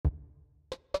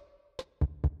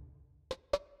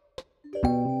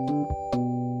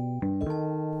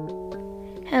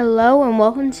Hello and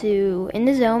welcome to In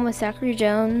the Zone with Zachary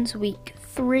Jones, week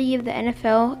 3 of the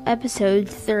NFL, episode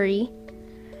 3,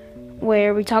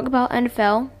 where we talk about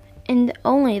NFL and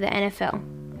only the NFL.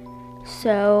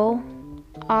 So,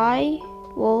 I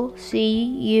will see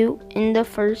you in the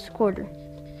first quarter.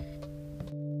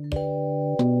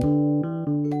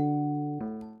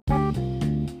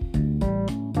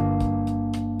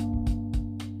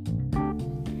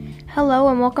 Hello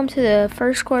and welcome to the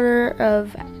first quarter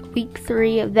of week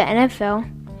 3 of the NFL,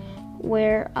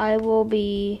 where I will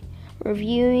be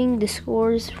reviewing the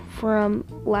scores from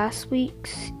last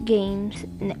week's games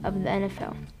of the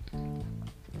NFL.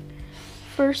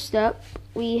 First up,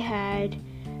 we had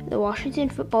the Washington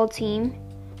football team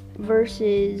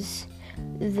versus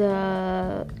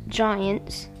the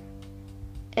Giants.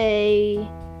 A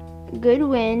good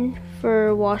win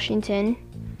for Washington.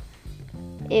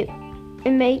 It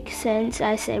makes sense.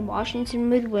 I said Washington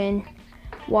would win.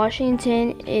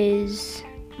 Washington is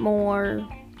more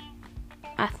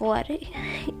athletic,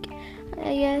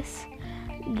 I guess.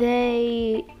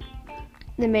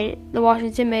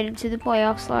 Washington made it to the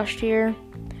playoffs last year.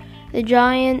 The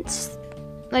Giants,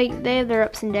 they have their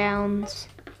ups and downs.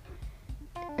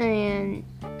 And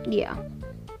yeah.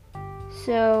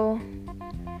 So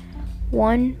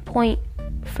 1 point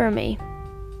for me.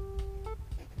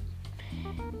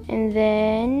 And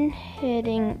then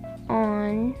heading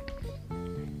on,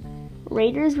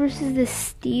 Raiders versus the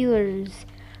Steelers.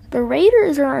 The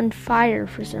Raiders are on fire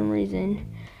for some reason.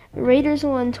 The Raiders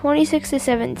won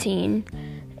 26-17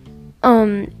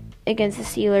 against the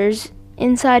Steelers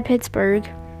inside Pittsburgh.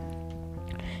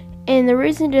 And the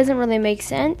reason it doesn't really make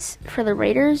sense for the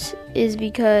Raiders is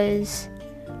because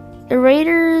the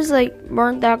Raiders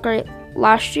weren't that great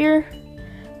last year,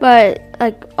 but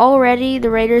already the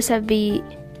Raiders have beat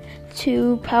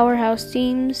two powerhouse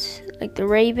teams, like the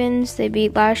Ravens. They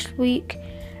beat last week,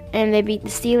 and they beat the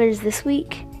Steelers this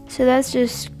week. So that's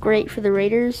just great for the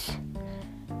Raiders.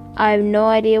 I have no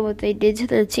idea what they did to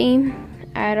their team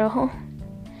at all,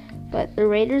 but the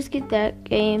Raiders get that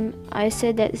game. I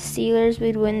said that the Steelers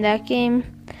would win that game,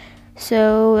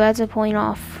 so that's a point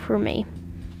off for me.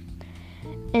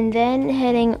 And then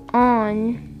heading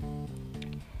on,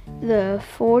 the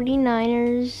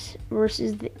 49ers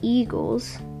versus the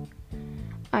Eagles.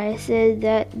 I said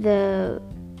that the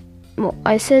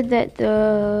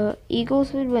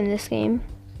Eagles would win this game.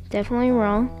 Definitely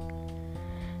wrong.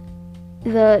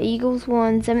 The Eagles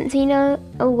won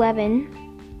 17-11,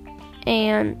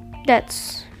 and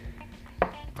that's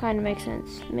kind of makes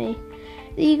sense to me.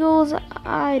 The Eagles,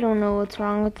 I don't know what's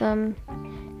wrong with them.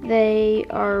 They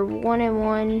are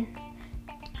 1-1,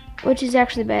 which is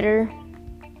actually better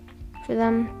for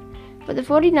them. But the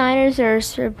 49ers are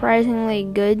surprisingly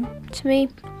good to me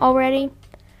already.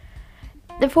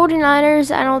 The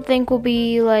 49ers, I don't think will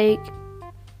be like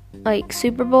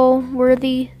Super Bowl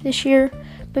worthy this year,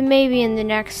 but maybe in the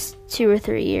next 2 or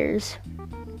 3 years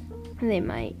they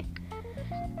might.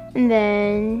 And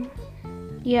then,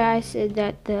 I said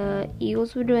that the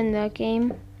Eagles would win that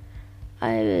game.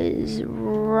 I was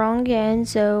wrong again,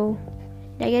 so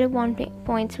 -1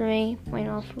 point for me, point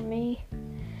off for me.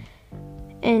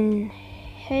 And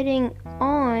heading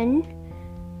on,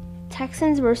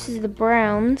 Texans versus the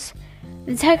Browns.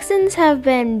 The Texans have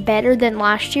been better than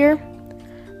last year.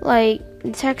 The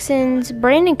Texans,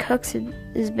 Brandon Cooks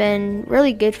has been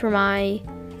really good for my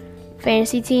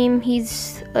fantasy team. He'll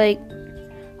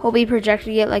be projected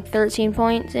to get 13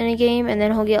 points in a game, and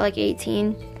then he'll get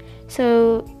 18.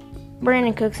 So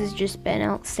Brandon Cooks has just been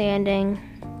outstanding.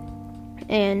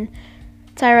 And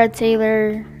Tyrod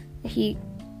Taylor, he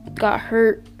got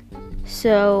hurt.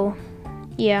 So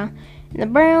yeah. And the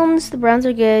Browns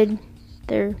are good.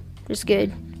 They're just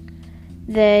good.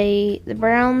 The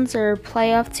Browns are a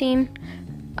playoff team.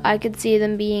 I could see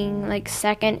them being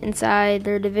second inside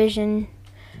their division.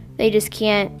 They just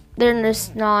can't. They're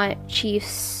just not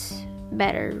Chiefs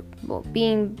better.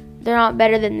 They're not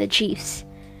better than the Chiefs.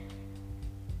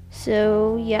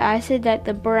 So I said that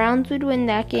the Browns would win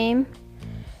that game.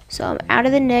 So I'm out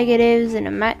of the negatives and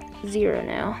I'm at 0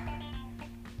 now.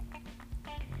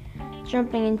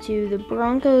 Jumping into the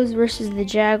Broncos versus the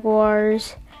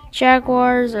Jaguars.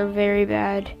 Jaguars are very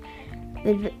bad.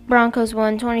 The Broncos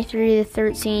won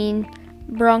 23-13.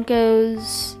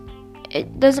 Broncos,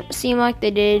 it doesn't seem like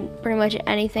they did pretty much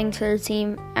anything to their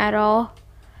team at all,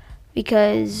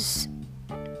 because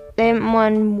they haven't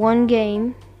won one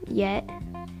game yet,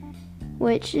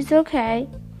 which is okay.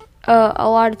 A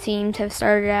lot of teams have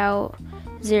started out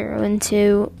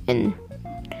 0-2, and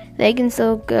they can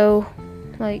still go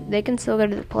to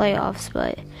the playoffs,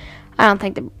 but I don't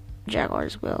think the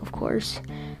Jaguars will, of course.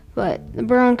 But the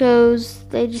Broncos,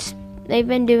 they've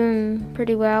been doing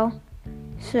pretty well.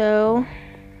 So,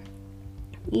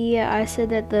 yeah, I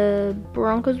said that the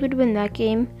Broncos would win that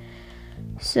game.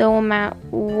 So I'm at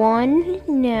 1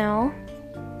 now.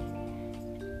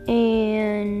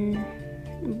 And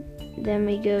then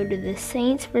we go to the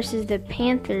Saints versus the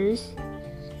Panthers.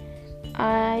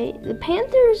 The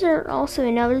Panthers are also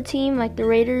another team like the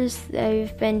Raiders.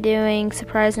 They've been doing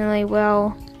surprisingly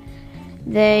well.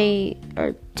 They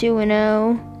are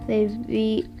 2-0. They've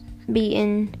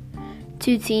beaten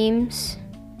 2 teams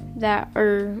that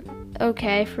are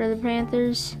okay for the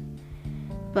Panthers.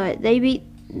 But they beat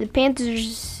the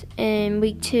Panthers in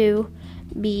week 2,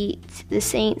 beat the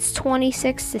Saints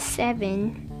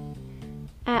 26-7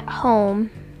 at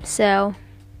home. So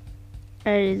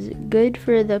that is good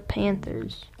for the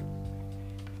Panthers.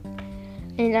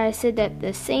 And I said that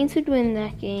the Saints would win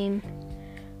that game.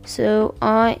 So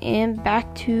I am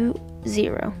back to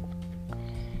 0.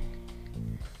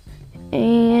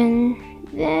 And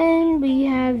then we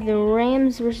have the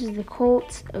Rams versus the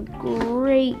Colts. A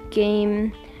great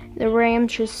game. The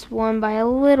Rams just won by a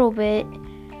little bit.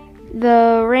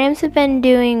 The Rams have been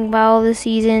doing well this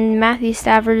season. Matthew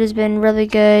Stafford has been really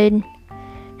good.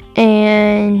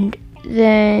 And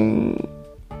then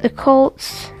the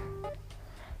Colts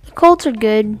are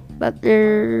good, but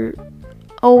they're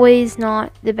always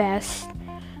not the best.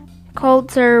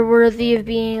 Colts are worthy of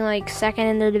being like second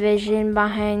in their division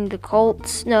behind the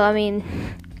Colts. No, I mean,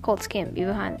 Colts can't be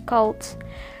behind the Colts.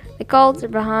 The Colts are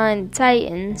behind the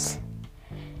Titans.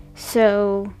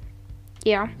 So,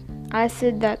 yeah, I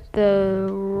said that the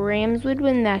Rams would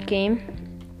win that game.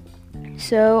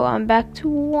 So, I'm back to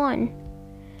 1.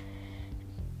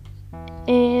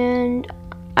 And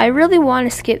I really want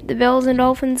to skip the Bills and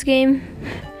Dolphins game,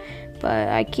 but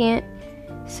I can't.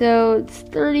 So, it's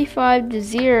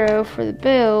 35-0 for the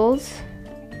Bills.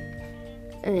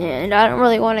 And I don't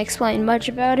really want to explain much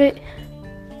about it.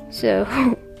 So,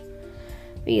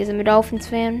 because I'm a Dolphins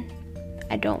fan,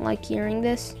 I don't like hearing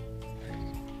this.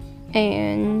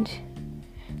 And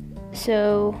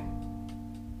so,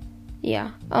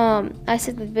 yeah, I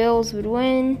said the Bills would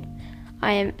win.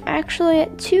 I am actually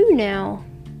at 2 now.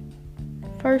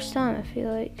 First time, I feel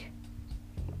like.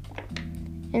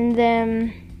 And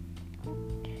then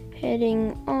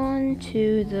heading on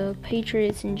to the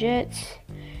Patriots and Jets.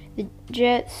 The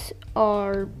Jets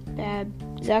are bad.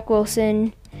 Zach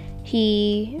Wilson,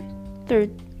 he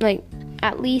threw like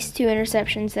at least 2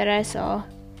 interceptions that I saw.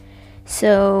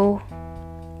 So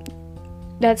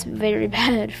that's very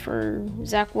bad for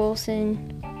Zach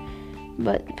Wilson.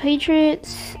 But the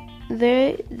Patriots,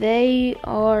 they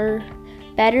are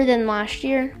better than last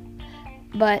year,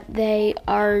 but they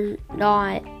are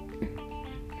not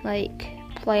like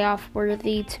playoff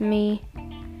worthy to me.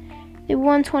 They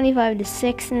won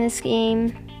 25-6 in this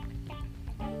game.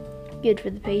 Good for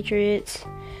the Patriots.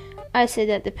 I said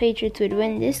that the Patriots would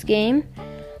win this game,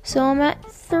 so I'm at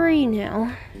 3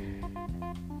 now.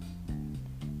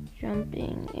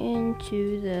 Jumping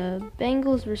into the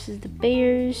Bengals versus the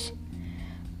Bears.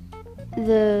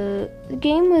 The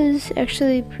game was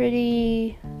actually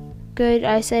pretty good.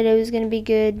 I said it was going to be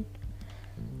good,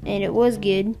 and it was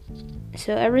good.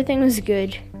 So everything was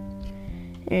good.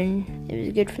 And it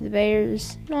was good for the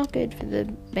Bears, not good for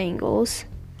the Bengals.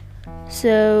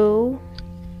 So,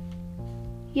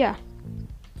 yeah.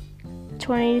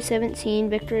 20-17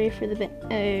 victory for the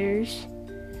Bears.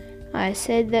 I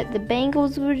said that the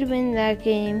Bengals would win that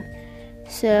game,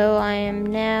 so I am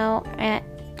now at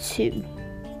 2,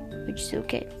 which is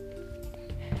okay.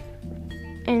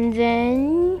 And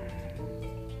then,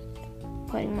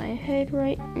 putting my head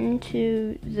right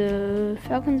into the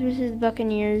Falcons versus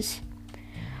Buccaneers.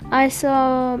 I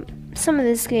saw some of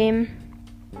this game.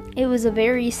 It was a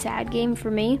very sad game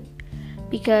for me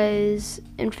because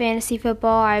in fantasy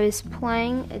football I was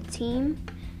playing a team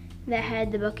that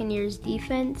had the Buccaneers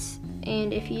defense,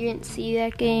 and if you didn't see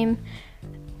that game,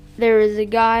 there was a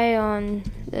guy on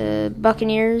the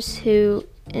Buccaneers who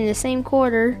in the same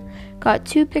quarter got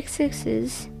 2 pick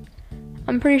sixes.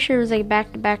 I'm pretty sure it was like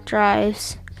back-to-back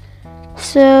drives.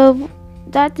 So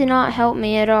that did not help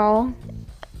me at all.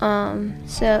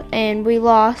 And we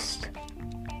lost.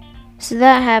 So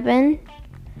that happened.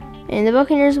 And the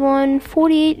Buccaneers won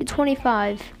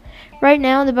 48-25. Right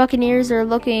now, the Buccaneers are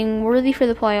looking worthy for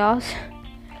the playoffs.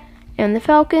 And the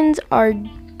Falcons are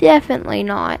definitely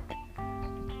not.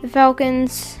 The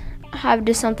Falcons have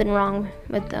just something wrong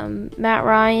with them. Matt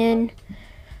Ryan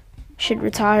should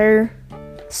retire.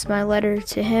 It's my letter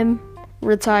to him.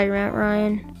 Retire Matt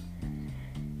Ryan.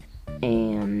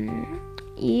 And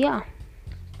yeah.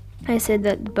 I said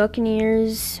that the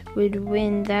Buccaneers would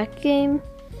win that game.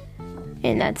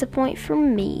 and that's a point for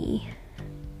me.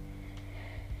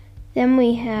 Then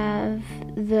we have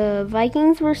the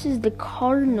Vikings versus the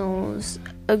Cardinals.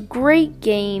 A great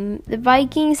game. The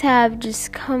Vikings have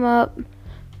just come up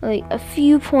like a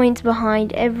few points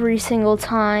behind every single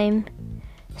time.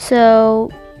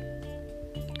 So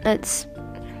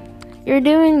you're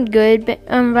doing good,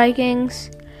 Vikings,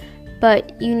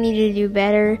 but you need to do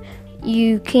better.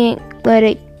 You can't let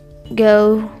it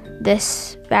go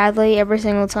this badly every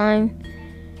single time.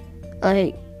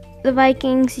 Like, the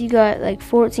Vikings, you got like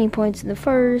 14 points in the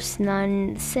first, 9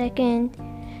 in the second,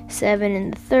 7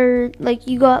 in the third. Like,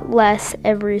 you got less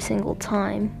every single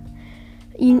time.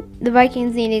 The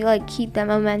Vikings need to like keep that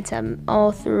momentum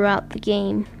all throughout the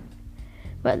game,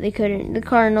 but they couldn't. The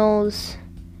Cardinals,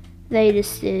 they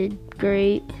just did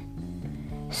great.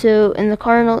 So, and the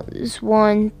Cardinals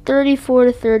won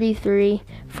 34-33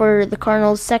 for the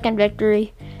Cardinals' second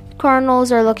victory. The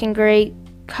Cardinals are looking great.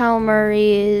 Kyle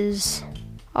Murray is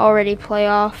already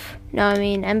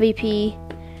MVP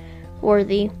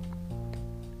worthy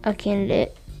a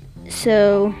candidate.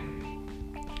 So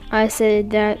I said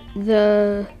that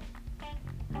the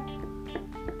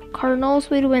Cardinals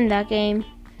would win that game.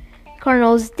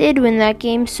 Cardinals did win that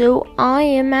game, so I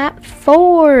am at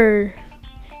 4.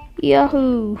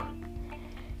 Yahoo!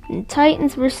 And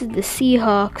Titans versus the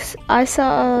Seahawks. I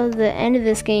saw the end of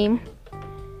this game.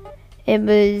 It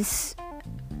was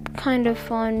kind of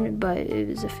fun, but it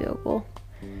was a field goal.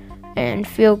 And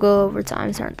field goal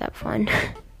overtimes aren't that fun,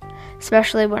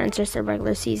 especially when it's just a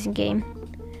regular season game.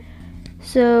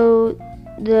 So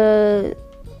the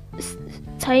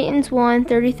Titans won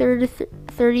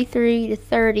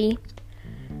 33-30,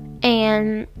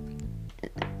 and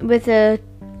with a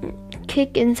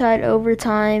kick inside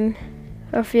overtime,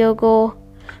 a field goal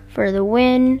for the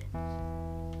win.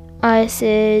 I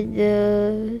said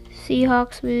the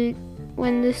Seahawks would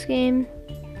win this game.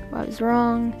 I was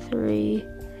wrong. 3.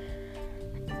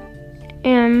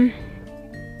 And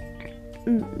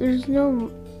there's no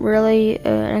really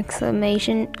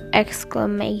explanation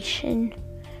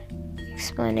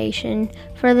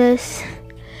for this.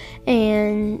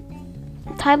 And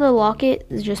Tyler Lockett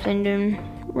has just been doing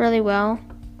really well.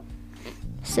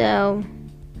 So,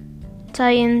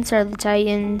 Titans are the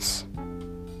Titans.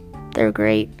 They're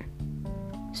great.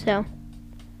 So,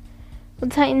 the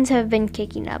Titans have been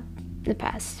kicking up the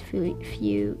past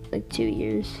few like 2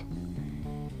 years.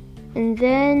 And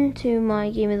then to my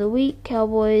game of the week,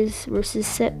 Cowboys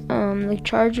versus the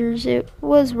Chargers. It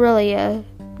was really a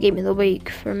game of the week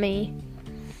for me.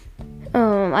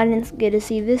 I didn't get to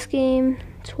see this game.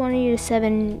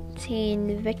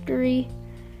 20-17 victory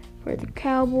for the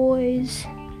Cowboys.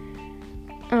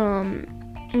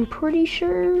 I'm pretty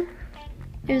sure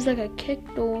it was like a kick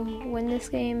to win this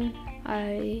game.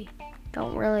 I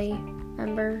don't really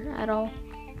remember at all.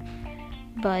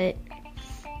 But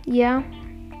yeah,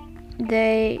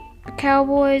 the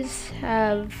Cowboys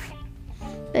have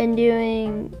been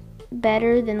doing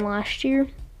better than last year.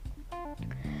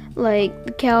 Like,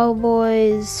 the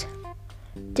Cowboys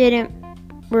didn't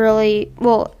really,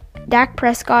 Dak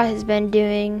Prescott has been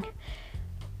doing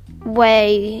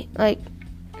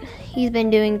he's been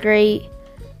doing great.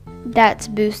 That's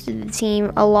boosted the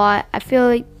team a lot. I feel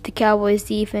like the Cowboys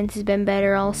defense has been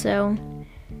better also.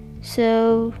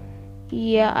 So,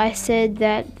 yeah, I said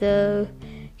that the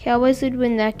Cowboys would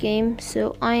win that game,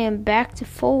 so I am back to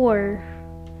 4.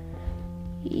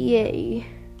 Yay.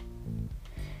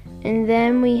 And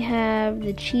then we have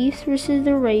the Chiefs versus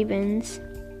the Ravens.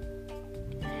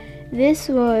 This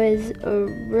was a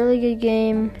really good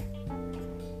game,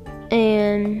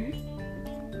 and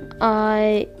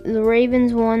the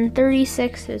Ravens won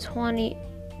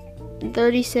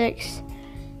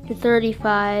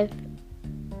 36-35.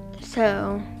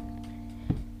 So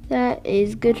that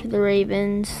is good for the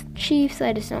Ravens. Chiefs,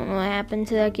 I just don't know what happened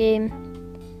to that game,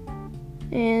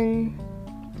 and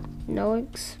no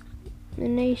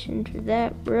explanation for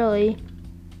that really.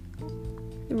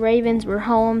 The Ravens were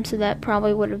home, so that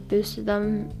probably would have boosted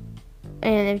them.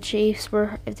 And if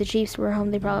the Chiefs were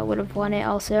home, they probably would have won it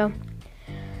also.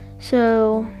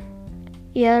 So,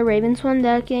 yeah, the Ravens won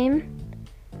that game.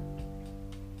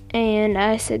 And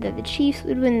I said that the Chiefs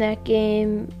would win that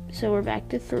game, so we're back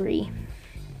to 3.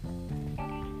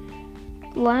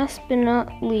 Last but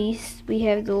not least, we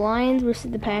have the Lions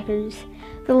versus the Packers.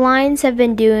 The Lions have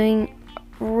been doing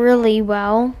really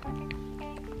well,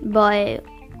 but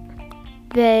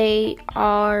they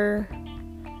are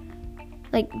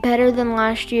better than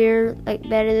last year,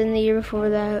 better than the year before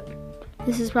that.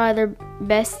 This is probably their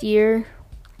best year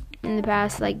in the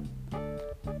past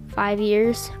 5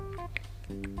 years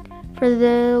for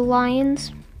the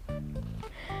Lions.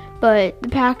 but the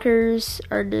Packers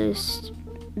are just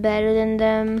better than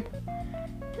them.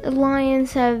 The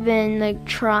Lions have been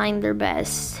trying their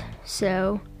best.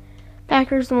 So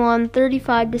Packers won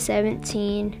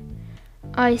 35-17.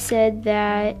 I said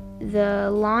that the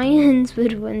Lions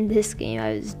would win this game.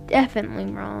 I was definitely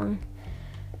wrong.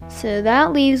 So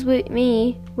that leaves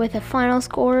me with a final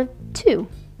score of 2,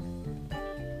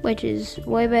 which is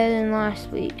way better than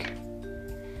last week.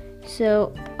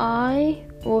 So I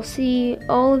will see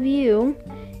all of you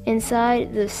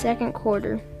inside the second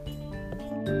quarter.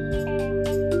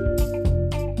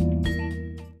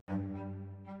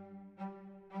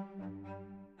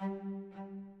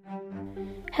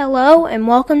 Hello and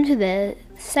welcome to the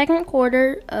second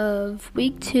quarter of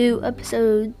week 2,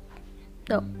 episode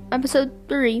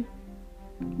 3,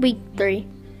 week 3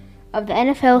 of the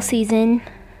NFL season.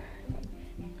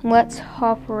 Let's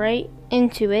hop right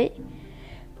into it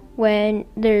when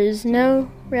there's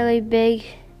no really big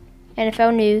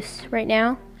NFL news right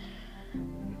now.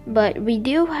 But we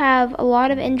do have a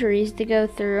lot of injuries to go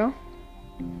through.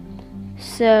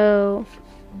 So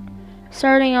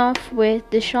starting off with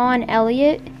DeSean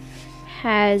Elliott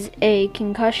has a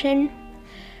concussion.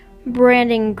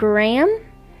 Brandon Graham,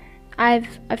 I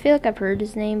feel like I've heard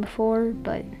his name before,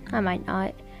 but I might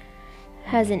not,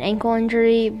 has an ankle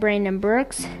injury. Brandon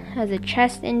Brooks has a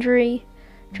chest injury.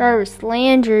 Jarvis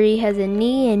Landry has a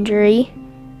knee injury.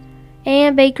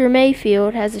 And Baker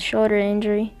Mayfield has a shoulder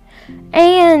injury.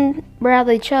 And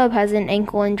Bradley Chubb has an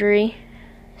ankle injury.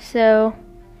 So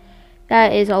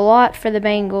that is a lot for the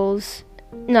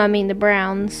the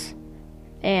Browns.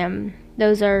 And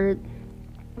those are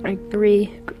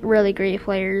 3 really great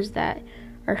players that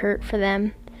are hurt for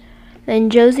them. Then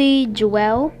Josie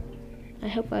Jewell, I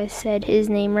hope I said his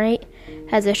name right,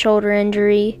 has a shoulder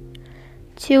injury.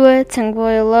 Tua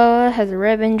Tagovailoa has a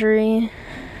rib injury.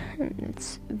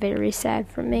 It's very sad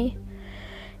for me.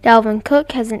 Dalvin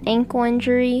Cook has an ankle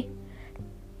injury,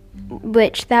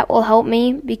 which that will help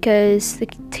me because the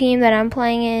team that I'm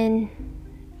playing in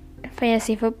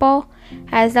fantasy football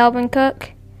has Dalvin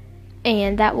Cook,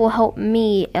 and that will help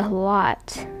me a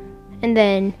lot. And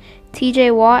then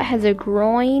TJ Watt has a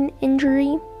groin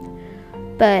injury,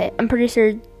 but I'm pretty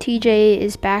sure TJ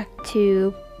is back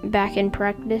in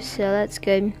practice, so that's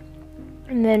good.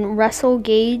 And then Russell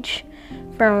Gage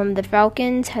from the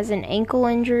Falcons has an ankle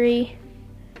injury.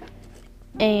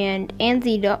 And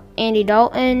Andy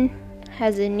Dalton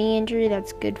has a knee injury.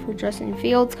 That's good for Justin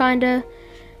Fields, kinda,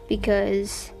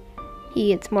 because he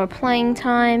gets more playing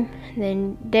time. And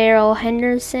then Darrell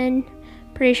Henderson,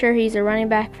 pretty sure he's a running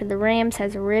back for the Rams,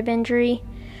 has a rib injury.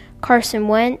 Carson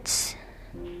Wentz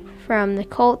from the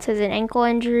Colts has an ankle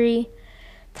injury.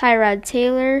 Tyrod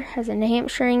Taylor has a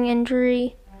hamstring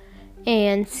injury.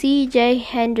 And C.J.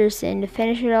 Henderson, to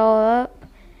finish it all up,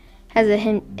 has a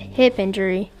hip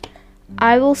injury.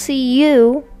 I will see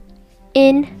you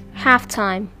in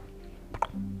halftime.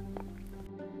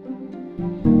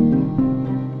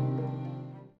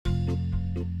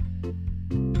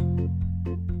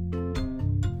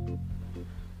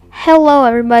 Hello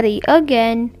everybody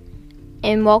again,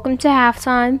 and welcome to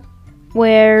halftime,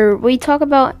 where we talk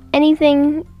about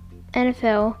anything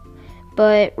NFL,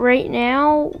 but right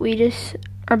now we just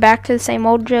are back to the same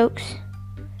old jokes.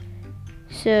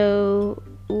 So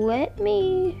let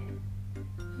me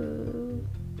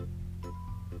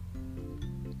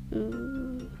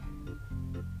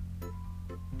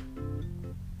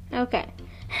okay,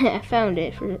 I found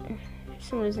it. For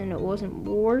some reason it wasn't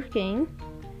working.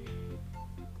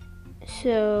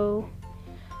 So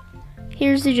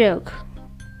here's the joke.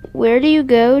 Where do you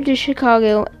go to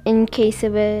Chicago in case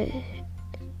of a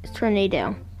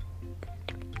tornado?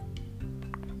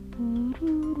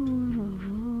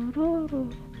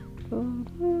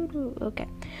 Okay.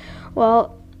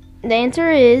 Well, the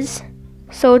answer is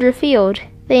Soldier Field.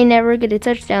 They never get a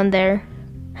touchdown there.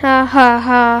 Ha ha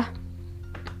ha.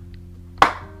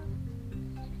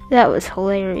 That was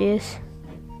hilarious.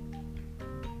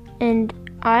 And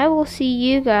I will see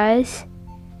you guys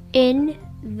in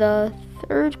the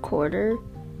third quarter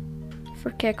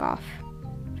for kickoff.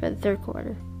 For the third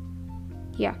quarter.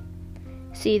 Yeah.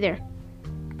 See you there.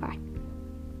 Bye.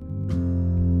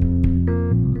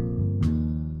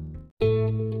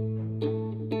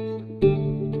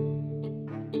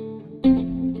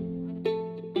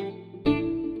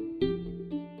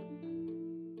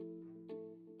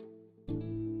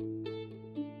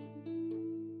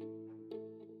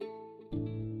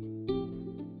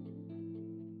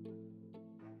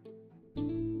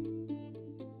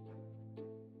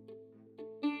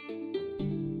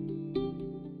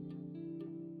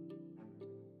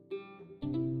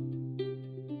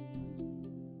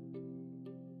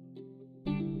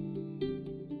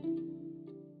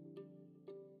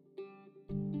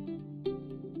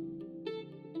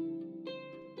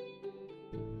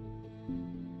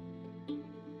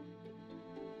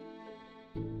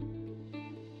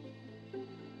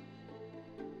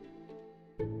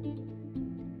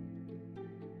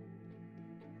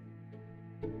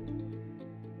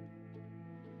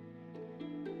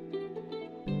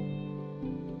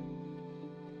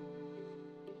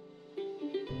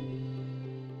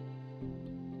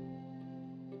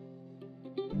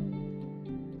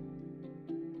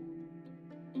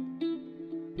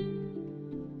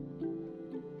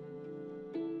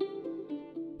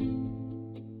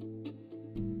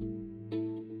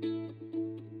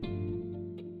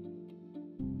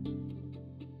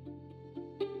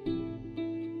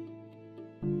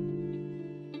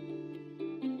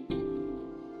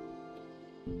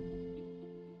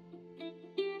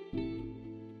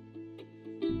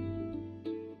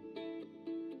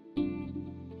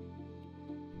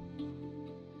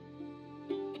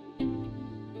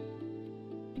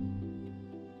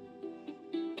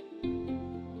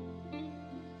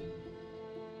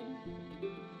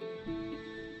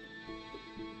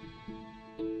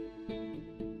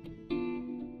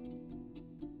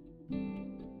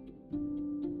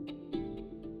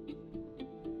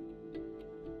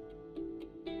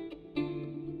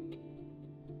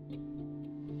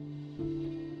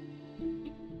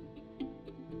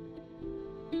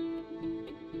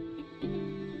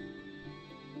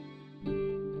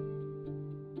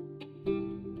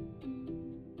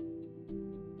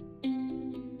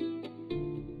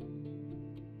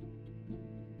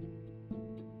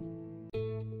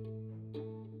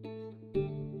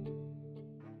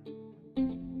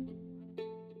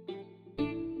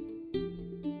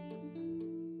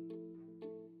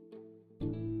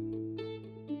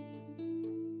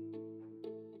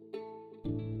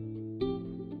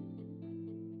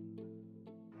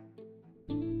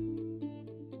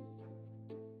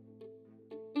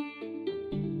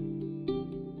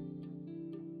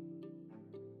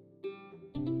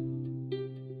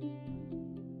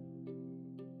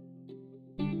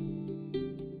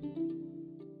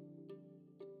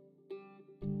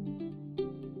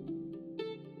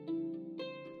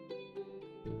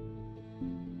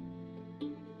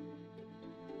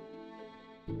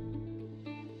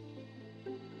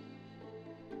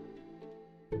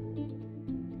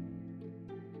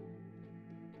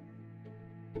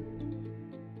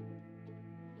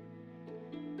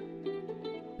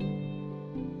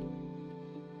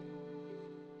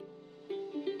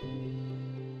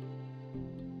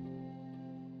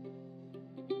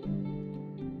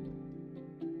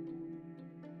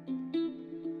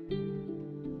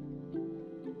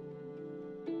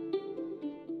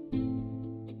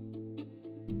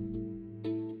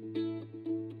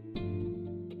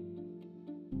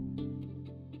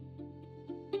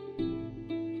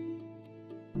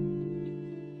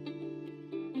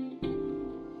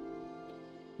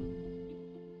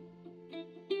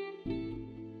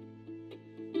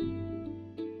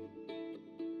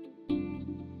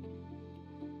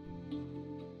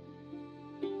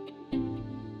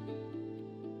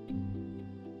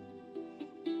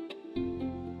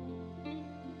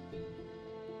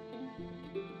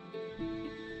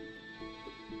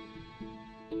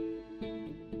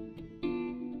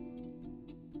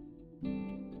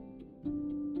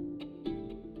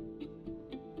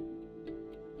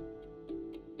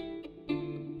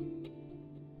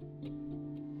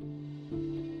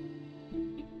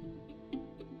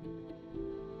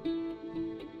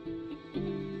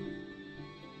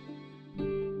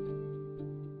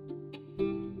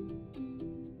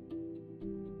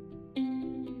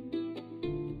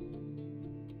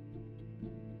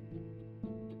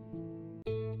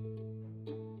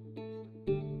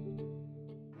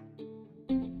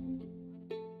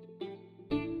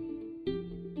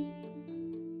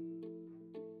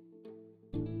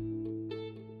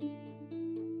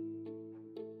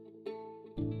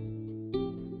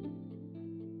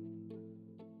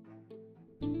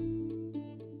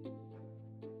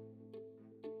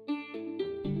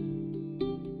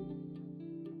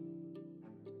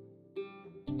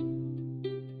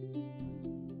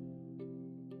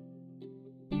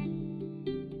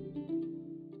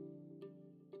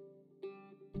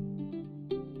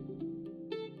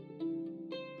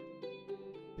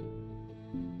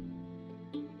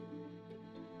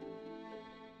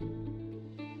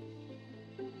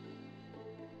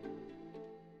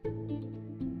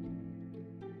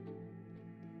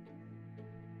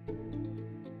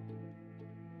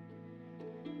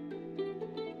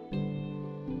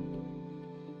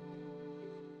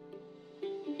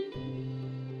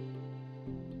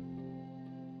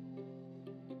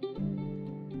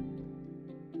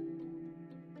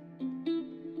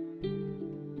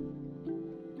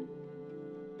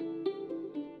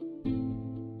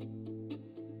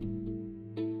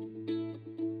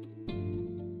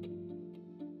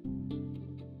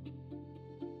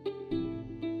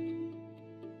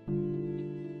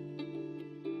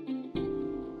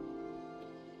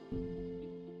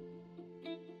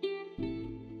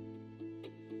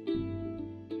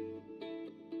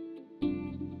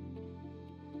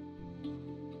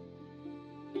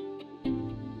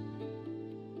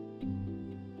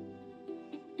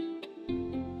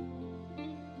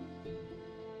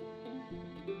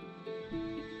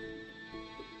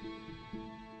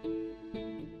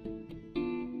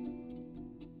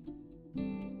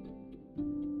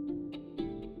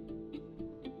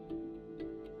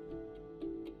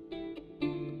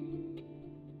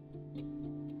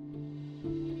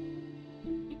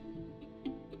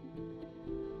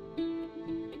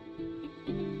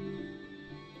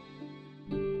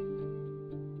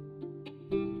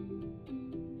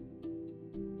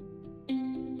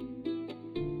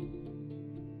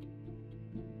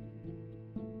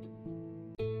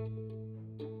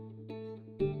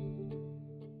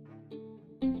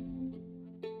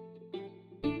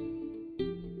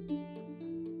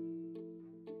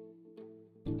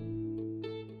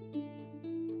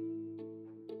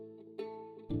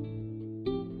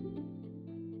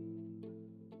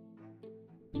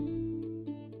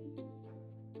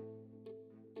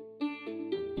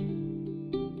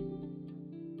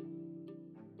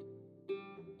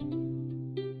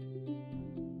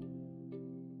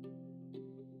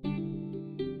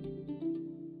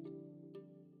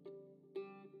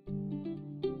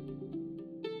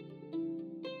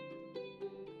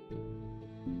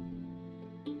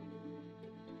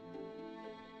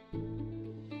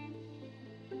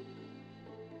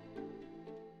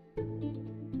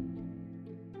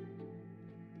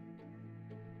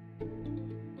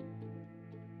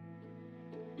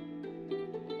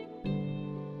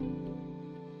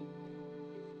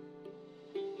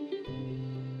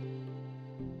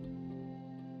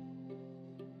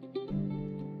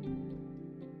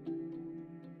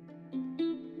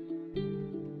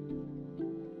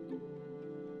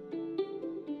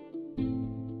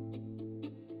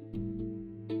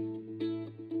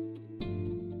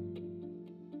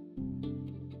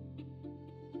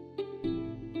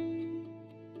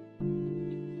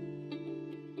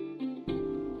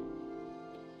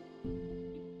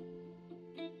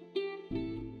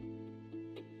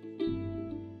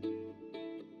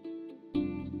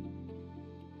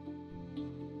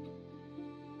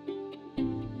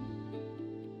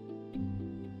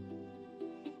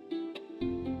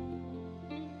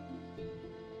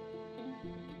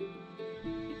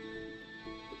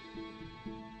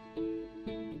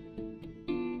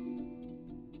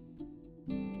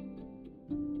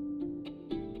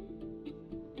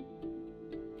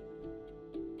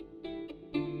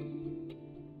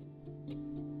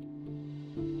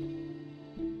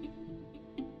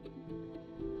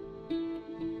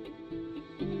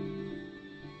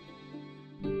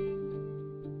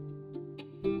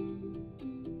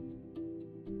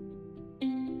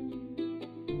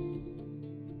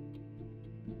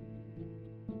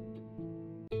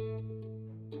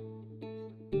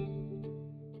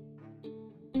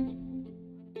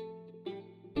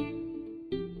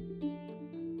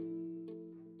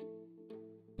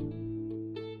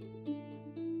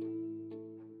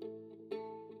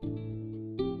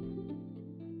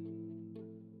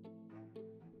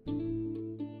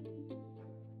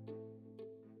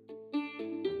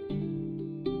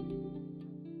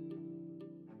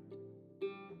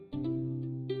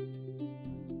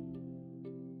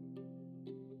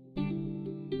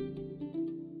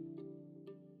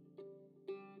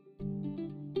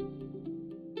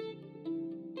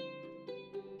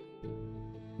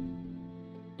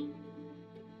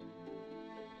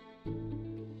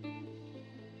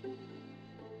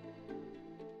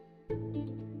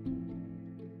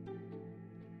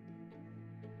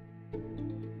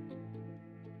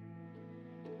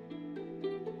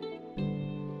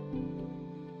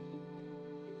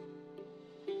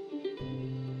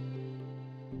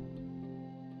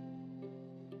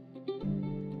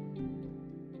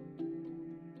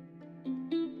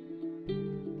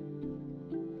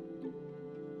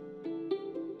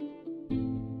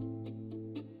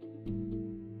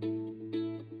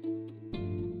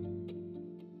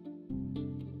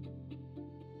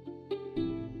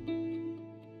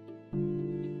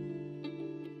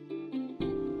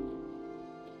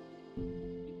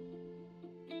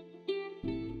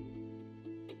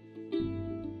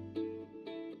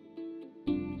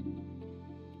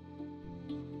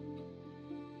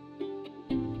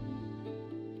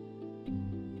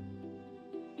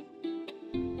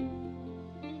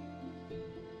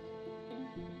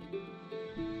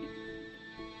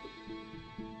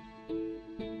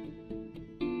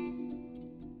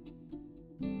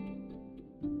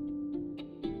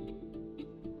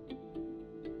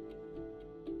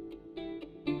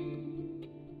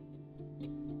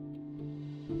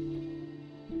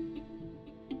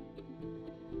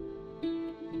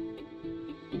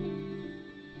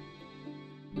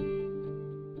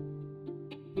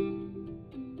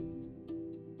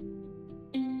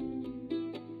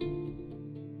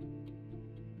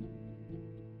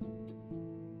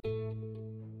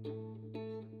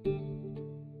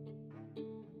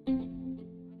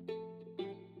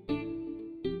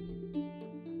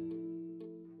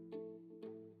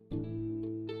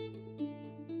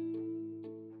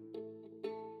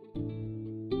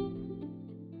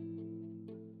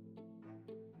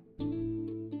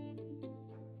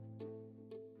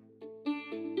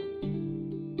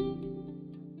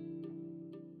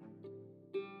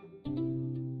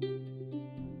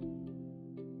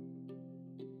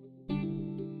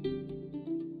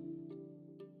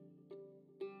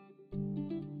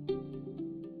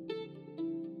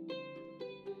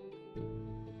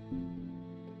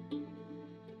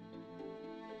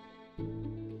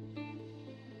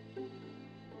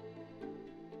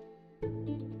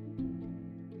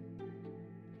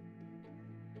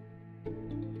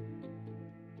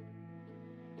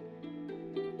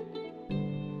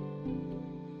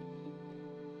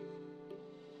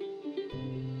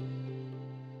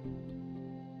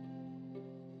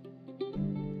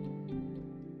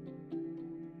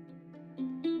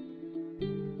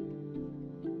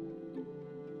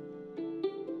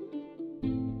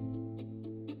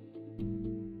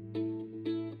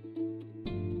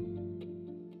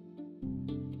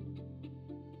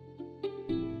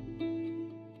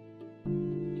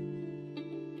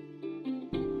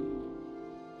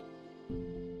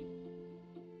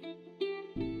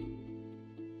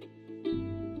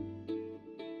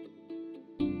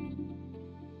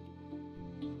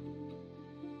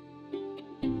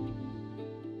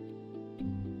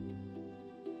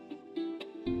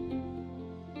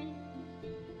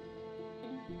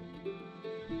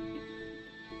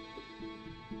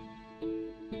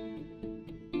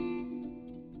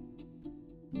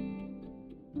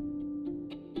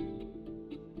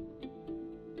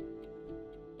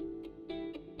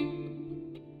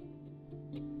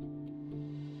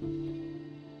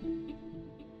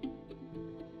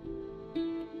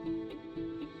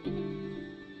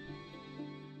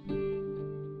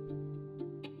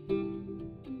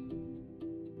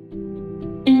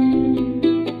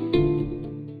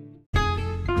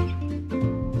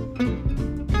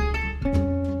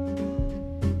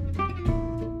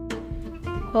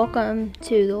 welcome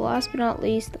to the last but not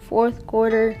least, the fourth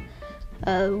quarter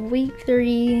of Week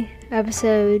 3,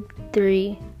 Episode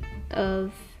 3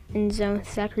 of In Zone with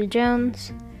Zachary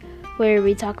Jones, where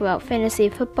we talk about fantasy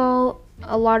football.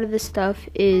 A lot of the stuff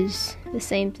is the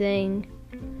same thing,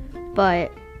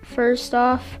 but first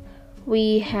off,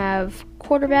 we have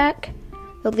quarterback.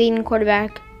 The leading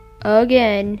quarterback,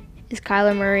 again, is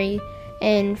Kyler Murray,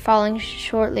 and falling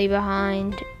shortly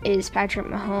behind is Patrick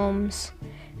Mahomes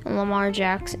and Lamar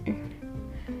Jackson.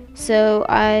 So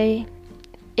I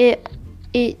can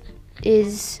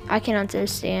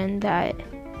understand that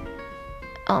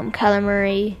Kyler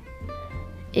Murray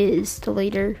is the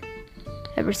leader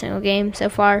every single game so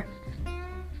far.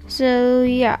 So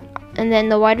yeah, and then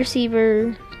the wide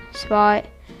receiver spot,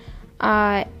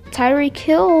 Tyreek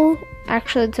Hill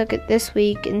actually took it this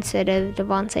week instead of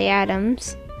Davante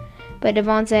Adams, but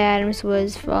Davante Adams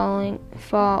was fell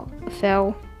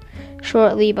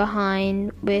shortly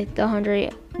behind with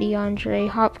DeAndre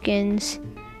Hopkins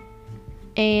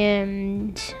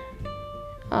and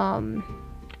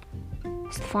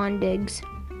Stephon Diggs.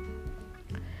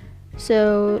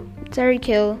 So Tyreek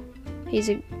Hill,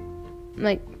 he's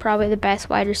probably the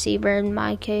best wide receiver in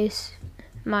my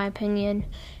opinion,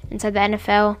 inside the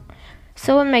NFL.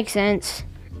 So it makes sense.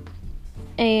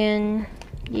 And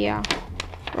yeah,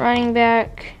 running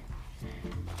back,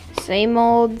 same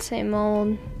old.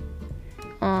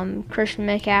 Christian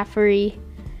McCaffrey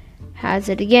has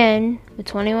it again with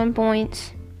 21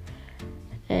 points.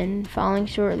 And falling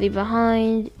shortly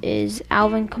behind is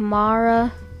Alvin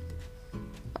Kamara.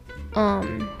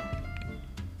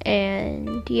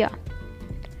 And yeah.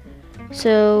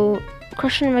 So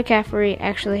Christian McCaffrey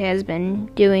actually has been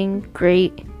doing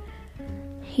great.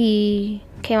 He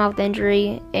came off the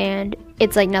injury and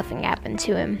it's like nothing happened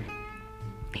to him.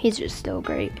 He's just still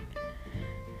great.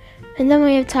 And then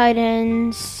we have tight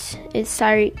ends. What's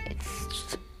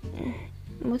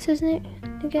his name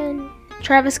again?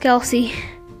 Travis Kelce.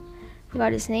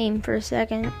 Forgot his name for a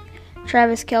second.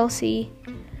 Travis Kelce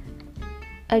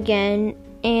again.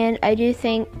 And I do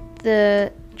think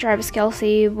the Travis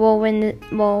Kelce will win.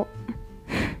 I'm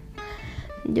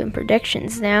doing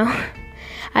predictions now.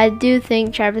 I do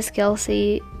think Travis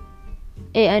Kelce,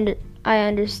 I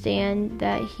understand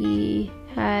that he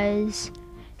has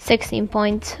 16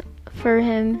 points for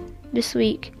him this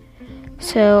week.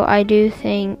 So I do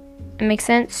think it makes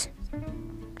sense.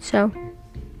 So,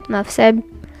 enough said.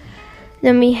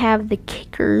 Then we have the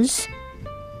kickers.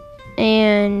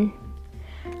 And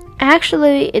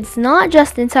actually, it's not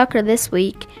Justin Tucker this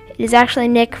week. It is actually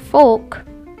Nick Folk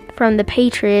from the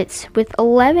Patriots with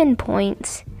 11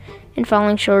 points. And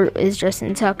falling short is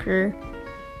Justin Tucker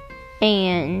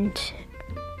and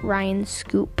Ryan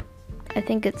Scoop. I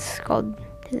think it's called,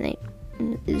 his name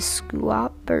is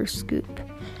Scoop.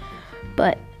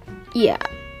 But yeah,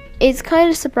 it's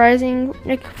kind of surprising,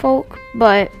 Nick Folk,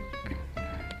 but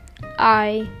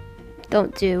I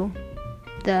don't do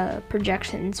the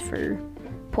projections for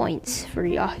points for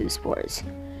Yahoo Sports.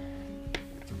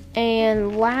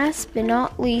 And last but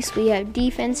not least, we have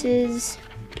defenses.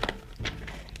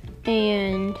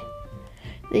 And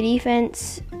the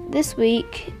defense this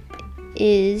week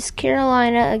is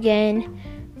Carolina again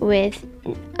with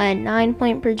a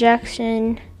 9-point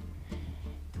projection.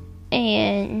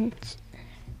 And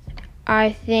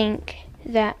I think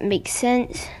that makes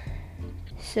sense.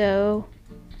 So,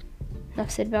 enough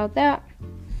said about that.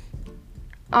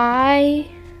 I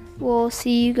will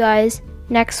see you guys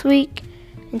next week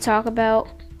and talk about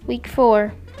week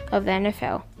 4 of the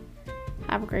NFL.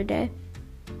 Have a great day.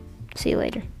 See you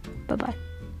later. Bye-bye.